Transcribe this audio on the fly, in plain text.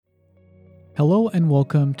Hello and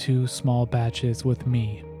welcome to Small Batches with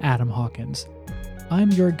me, Adam Hawkins.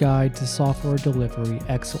 I'm your guide to software delivery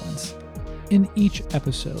excellence. In each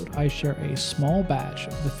episode, I share a small batch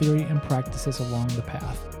of the theory and practices along the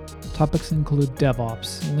path. Topics include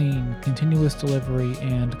DevOps, Lean, continuous delivery,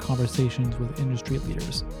 and conversations with industry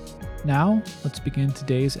leaders. Now, let's begin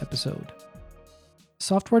today's episode.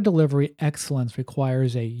 Software delivery excellence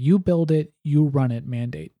requires a you build it, you run it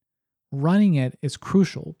mandate. Running it is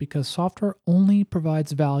crucial because software only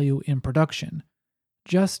provides value in production.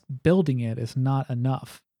 Just building it is not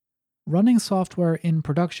enough. Running software in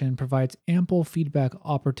production provides ample feedback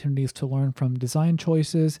opportunities to learn from design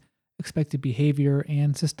choices, expected behavior,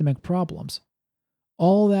 and systemic problems.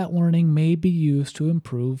 All that learning may be used to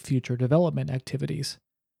improve future development activities.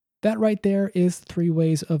 That right there is 3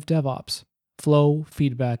 ways of DevOps: flow,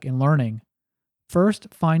 feedback, and learning.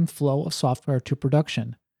 First, find flow of software to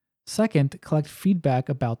production. Second, collect feedback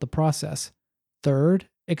about the process. Third,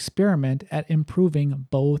 experiment at improving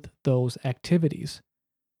both those activities.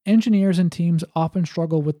 Engineers and teams often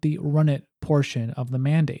struggle with the run it portion of the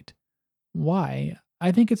mandate. Why?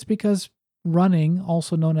 I think it's because running,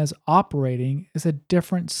 also known as operating, is a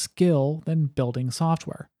different skill than building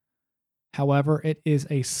software. However, it is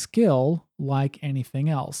a skill like anything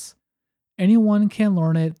else. Anyone can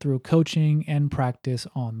learn it through coaching and practice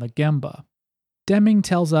on the Gemba. Deming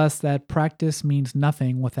tells us that practice means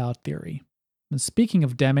nothing without theory. And speaking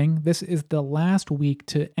of Deming, this is the last week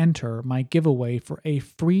to enter my giveaway for a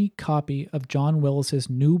free copy of John Willis's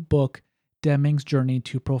new book, Deming's Journey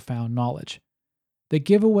to Profound Knowledge. The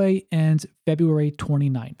giveaway ends February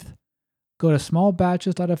 29th. Go to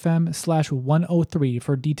smallbatches.fm/103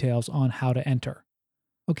 for details on how to enter.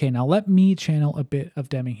 Okay, now let me channel a bit of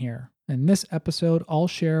Deming here. In this episode, I'll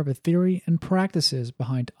share the theory and practices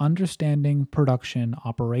behind understanding production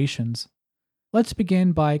operations. Let's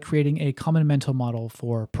begin by creating a common mental model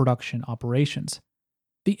for production operations.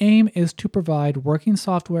 The aim is to provide working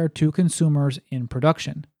software to consumers in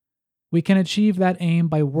production. We can achieve that aim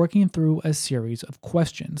by working through a series of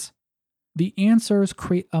questions. The answers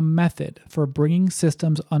create a method for bringing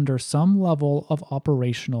systems under some level of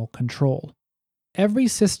operational control. Every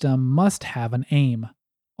system must have an aim.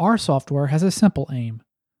 Our software has a simple aim: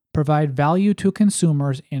 provide value to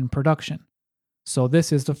consumers in production. So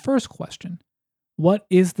this is the first question. What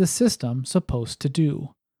is the system supposed to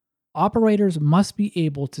do? Operators must be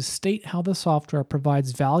able to state how the software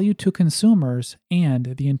provides value to consumers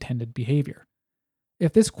and the intended behavior.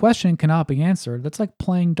 If this question cannot be answered, that's like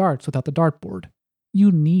playing darts without the dartboard.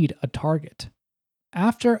 You need a target.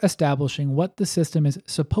 After establishing what the system is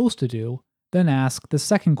supposed to do, then ask the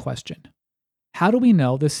second question. How do we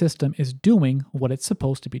know the system is doing what it's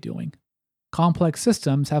supposed to be doing? Complex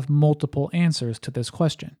systems have multiple answers to this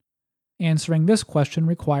question. Answering this question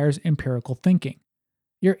requires empirical thinking.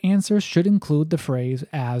 Your answers should include the phrase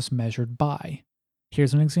 "as measured by."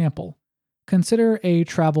 Here's an example. Consider a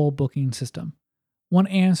travel booking system. One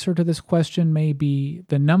answer to this question may be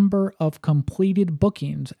the number of completed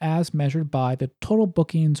bookings as measured by the total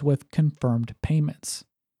bookings with confirmed payments.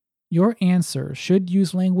 Your answer should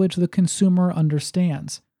use language the consumer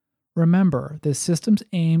understands. Remember, the system's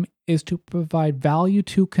aim is to provide value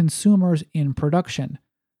to consumers in production.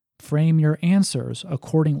 Frame your answers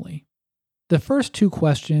accordingly. The first 2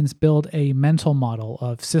 questions build a mental model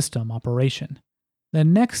of system operation. The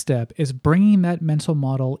next step is bringing that mental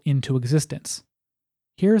model into existence.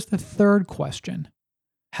 Here's the third question.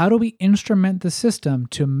 How do we instrument the system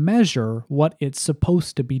to measure what it's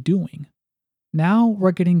supposed to be doing? Now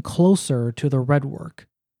we're getting closer to the red work.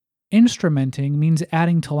 Instrumenting means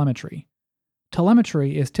adding telemetry.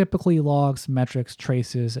 Telemetry is typically logs, metrics,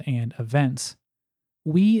 traces, and events.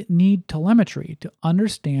 We need telemetry to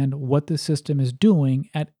understand what the system is doing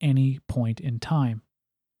at any point in time.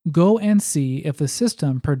 Go and see if the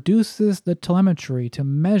system produces the telemetry to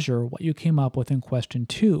measure what you came up with in question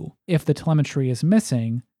 2. If the telemetry is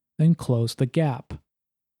missing, then close the gap.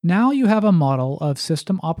 Now you have a model of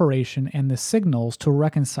system operation and the signals to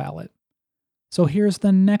reconcile it. So here's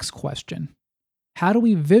the next question. How do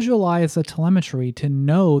we visualize the telemetry to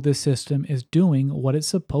know the system is doing what it's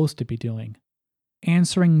supposed to be doing?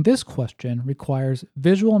 Answering this question requires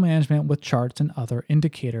visual management with charts and other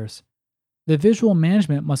indicators. The visual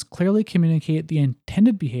management must clearly communicate the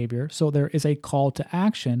intended behavior so there is a call to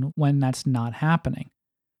action when that's not happening.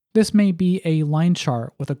 This may be a line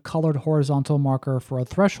chart with a colored horizontal marker for a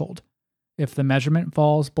threshold. If the measurement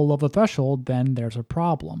falls below the threshold, then there's a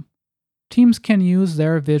problem. Teams can use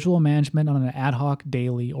their visual management on an ad hoc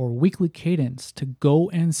daily or weekly cadence to go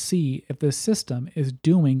and see if the system is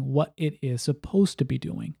doing what it is supposed to be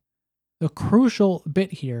doing. The crucial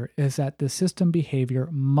bit here is that the system behavior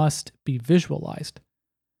must be visualized.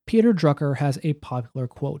 Peter Drucker has a popular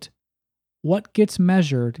quote: "What gets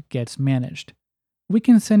measured gets managed." We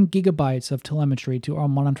can send gigabytes of telemetry to our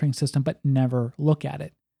monitoring system but never look at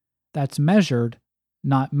it. That's measured,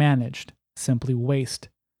 not managed, simply waste.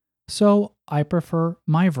 So I prefer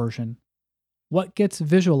my version. What gets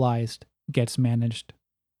visualized gets managed.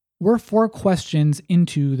 We're 4 questions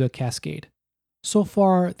into the cascade. So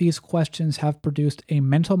far, these questions have produced a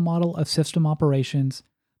mental model of system operations,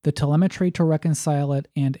 the telemetry to reconcile it,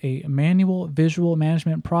 and a manual visual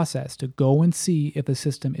management process to go and see if the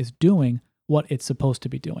system is doing what it's supposed to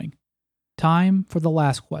be doing. Time for the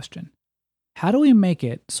last question. How do we make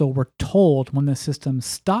it so we're told when the system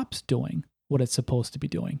stops doing what it's supposed to be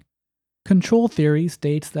doing? Control theory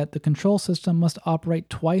states that the control system must operate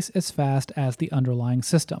twice as fast as the underlying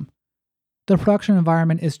system. The production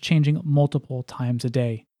environment is changing multiple times a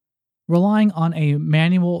day. Relying on a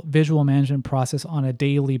manual visual management process on a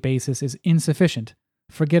daily basis is insufficient.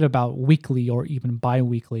 Forget about weekly or even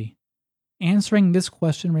bi-weekly. Answering this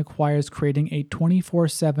question requires creating a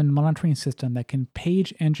 24/7 monitoring system that can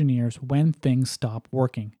page engineers when things stop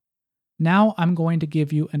working. Now I'm going to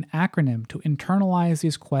give you an acronym to internalize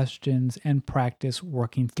these questions and practice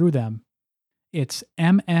working through them. It's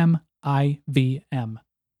MMIVM.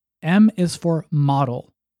 M is for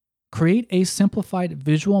model. Create a simplified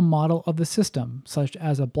visual model of the system, such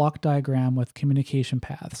as a block diagram with communication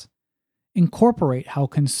paths. Incorporate how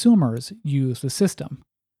consumers use the system.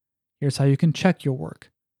 Here's how you can check your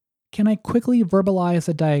work. Can I quickly verbalize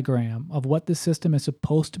a diagram of what the system is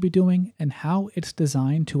supposed to be doing and how it's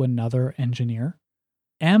designed to another engineer?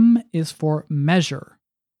 M is for measure.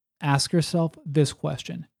 Ask yourself this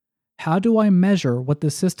question: how do I measure what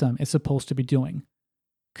the system is supposed to be doing?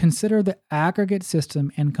 Consider the aggregate system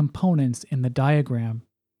and components in the diagram.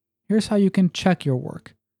 Here's how you can check your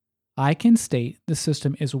work. I can state the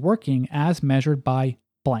system is working as measured by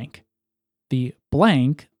blank. The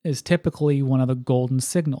blank is typically one of the golden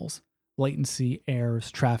signals: latency, errors,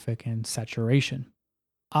 traffic, and saturation.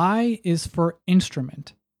 I is for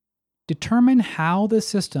instrument. Determine how the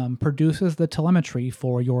system produces the telemetry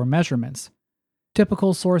for your measurements.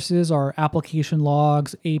 Typical sources are application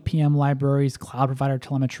logs, APM libraries, cloud provider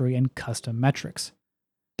telemetry, and custom metrics.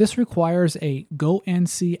 This requires a go and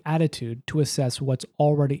see attitude to assess what's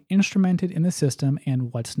already instrumented in the system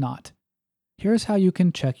and what's not. Here's how you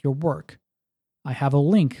can check your work. I have a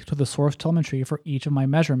link to the source telemetry for each of my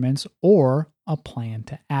measurements or a plan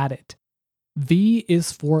to add it. V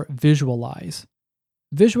is for visualize.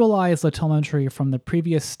 Visualize the telemetry from the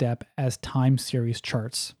previous step as time series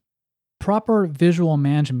charts. Proper visual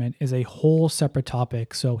management is a whole separate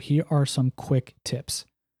topic, so here are some quick tips.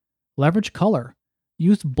 Leverage color.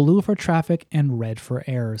 Use blue for traffic and red for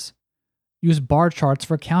errors. Use bar charts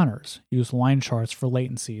for counters. Use line charts for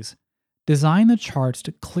latencies. Design the charts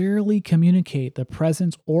to clearly communicate the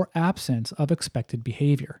presence or absence of expected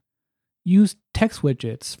behavior. Use text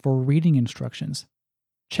widgets for reading instructions.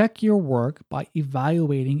 Check your work by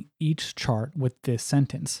evaluating each chart with this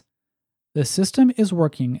sentence: the system is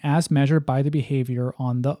working as measured by the behavior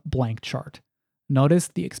on the blank chart. Notice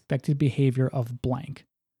the expected behavior of blank.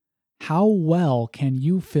 How well can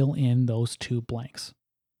you fill in those 2 blanks?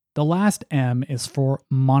 The last M is for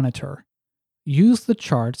monitor. Use the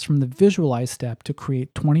charts from the visualize step to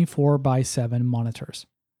create 24/7 monitors.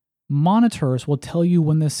 Monitors will tell you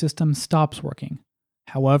when the system stops working.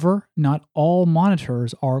 However, not all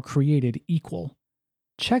monitors are created equal.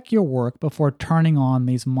 Check your work before turning on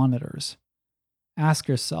these monitors. Ask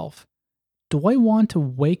yourself, do I want to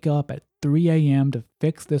wake up at 3 a.m. to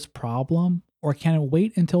fix this problem, or can it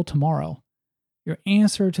wait until tomorrow? Your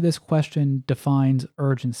answer to this question defines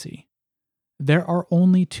urgency. There are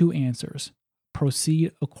only 2 answers.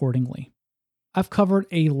 Proceed accordingly. I've covered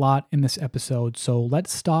a lot in this episode, so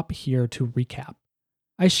let's stop here to recap.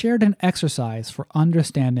 I shared an exercise for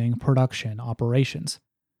understanding production operations.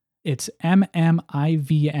 It's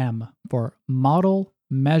MMIVM for model,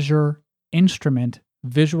 measure, instrument,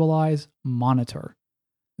 visualize, monitor.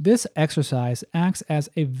 This exercise acts as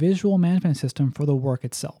a visual management system for the work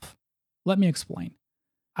itself. Let me explain.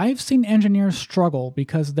 I've seen engineers struggle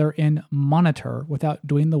because they're in monitor without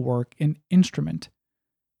doing the work in instrument.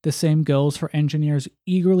 The same goes for engineers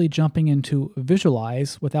eagerly jumping into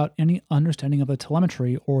visualize without any understanding of the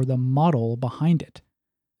telemetry or the model behind it.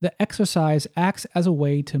 The exercise acts as a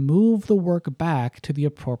way to move the work back to the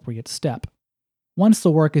appropriate step. Once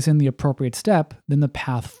the work is in the appropriate step, then the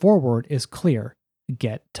path forward is clear.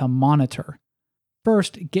 Get to monitor.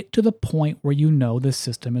 First, get to the point where you know the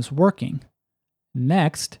system is working.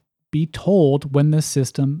 Next, be told when the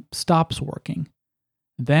system stops working.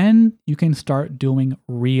 Then you can start doing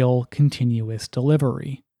real continuous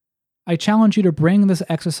delivery. I challenge you to bring this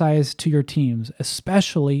exercise to your teams,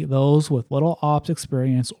 especially those with little ops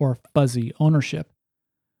experience or fuzzy ownership.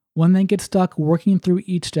 When they get stuck working through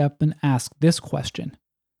each step, then ask this question: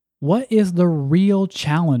 what is the real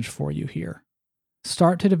challenge for you here?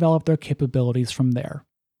 Start to develop their capabilities from there.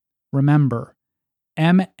 Remember,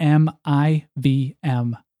 MMIVM: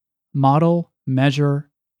 model,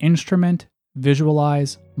 measure, instrument,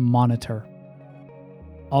 visualize, monitor.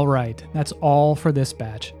 All right, that's all for this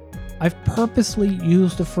batch. I've purposely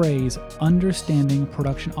used the phrase understanding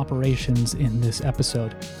production operations in this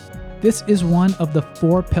episode. This is one of the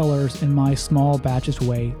 4 pillars in my Small Batches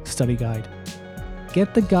Way study guide.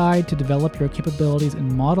 Get the guide to develop your capabilities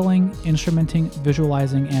in modeling, instrumenting,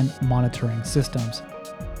 visualizing, and monitoring systems.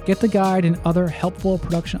 Get the guide and other helpful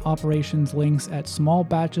production operations links at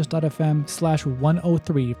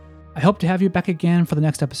smallbatches.fm/103. I hope to have you back again for the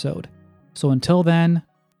next episode. So until then,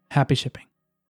 happy shipping.